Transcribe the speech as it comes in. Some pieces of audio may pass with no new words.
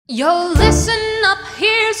Yo, listen up,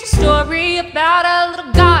 here's a story about a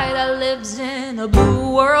little guy that lives in a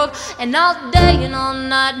blue world. And all day and all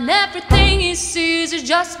night and everything he sees is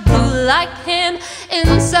just blue like him.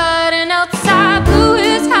 Inside and outside, blue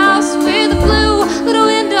his house with a blue little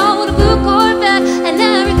window with a blue Corvette. And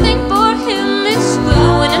everything for him is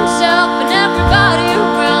blue, and himself and everybody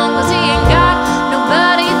around, 'cause he ain't got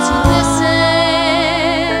nobody to listen.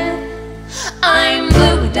 I'm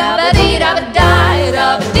blue, da-ba-dee-da-ba-die,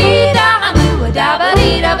 da-ba-dee-da. I'm blue,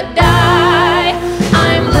 da-ba-dee-da-ba-die.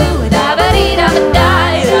 I'm blue,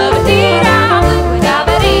 da-ba-dee-da-ba-die, da-ba-dee-da. I'm blue,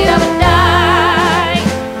 da-ba-dee-da-ba-die.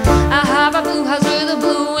 I have a blue house with a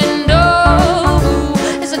blue window. Blue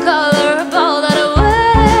is the color of all that I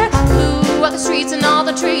wear. Blue are the streets and all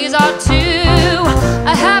the trees are too.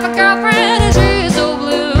 I have a girlfriend and she is so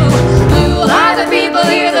blue. Blue are the people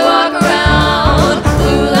here that walk around.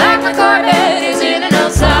 Blue like my Corvette is in and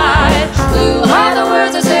outside. Blue are the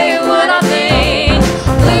words I say and what I think.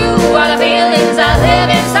 Blue are the feelings that live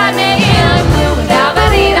inside me. I'm blue,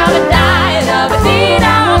 da-ba-dee-da-ba-die,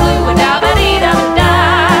 da-ba-dee-da. I'm blue,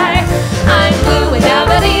 da-ba-dee-da-ba-die. I'm blue,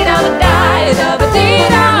 da-ba-dee-da-ba-die,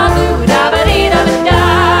 da-ba-dee-da. I'm blue,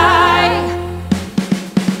 da-ba-dee-da-ba-die.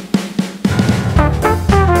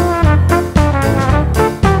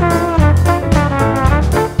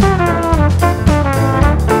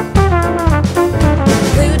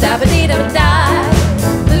 Blue, da-ba-dee-da-ba-die.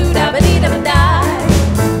 Blue, da-ba-dee-da-ba-die.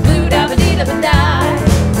 Blue, da-ba-dee-da-ba-die.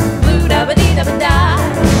 Blue, da-ba-dee-da-ba-die.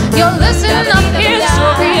 Yo, listen up, here's a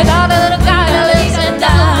story about a little guy that lives in the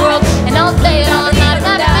world. And all day and all night,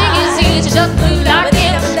 and everything he sees is just blue like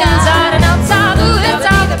him. Inside and outside, blue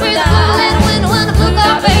inside, with a blue little window and a blue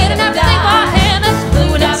Corvette. And everything for him is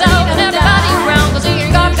blue, and himself and everybody around, 'cause he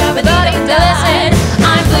ain't got nobody to listen.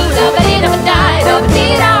 I'm blue, da-ba-dee-da-ba-die,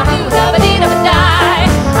 da-ba-dee-da. Blue, da-ba-dee-da-ba-die.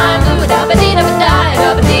 I'm blue, da-ba-dee-da-ba-die,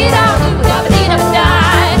 da-ba-dee-da. Blue,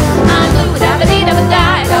 da-ba-dee-da-ba-die. I'm blue,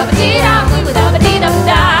 da-ba-dee-da-ba-die, da-ba-dee-da. Blue,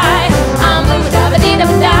 da-ba-dee-da-ba-die. I'm blue,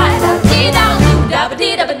 da-ba-dee-da-ba-die, da-ba-dee-da. Blue,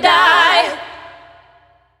 da-ba-dee-da-ba-die.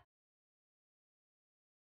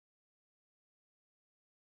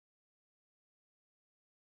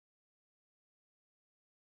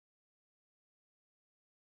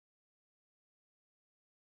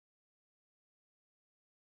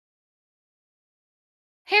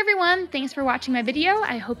 Hey everyone, thanks for watching my video.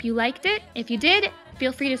 I hope you liked it. If you did,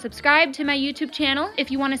 feel free to subscribe to my YouTube channel. If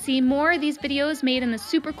you want to see more of these videos made in the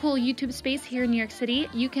super cool YouTube space here in New York City,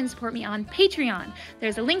 you can support me on Patreon.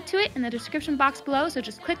 There's a link to it in the description box below, so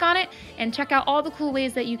just click on it and check out all the cool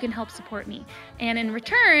ways that you can help support me. And in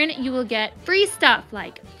return, you will get free stuff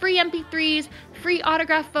like free MP3s, free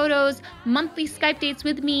autograph photos, monthly Skype dates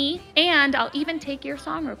with me, and I'll even take your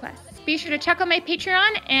song requests. Be sure to check out my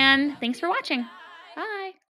Patreon, and thanks for watching.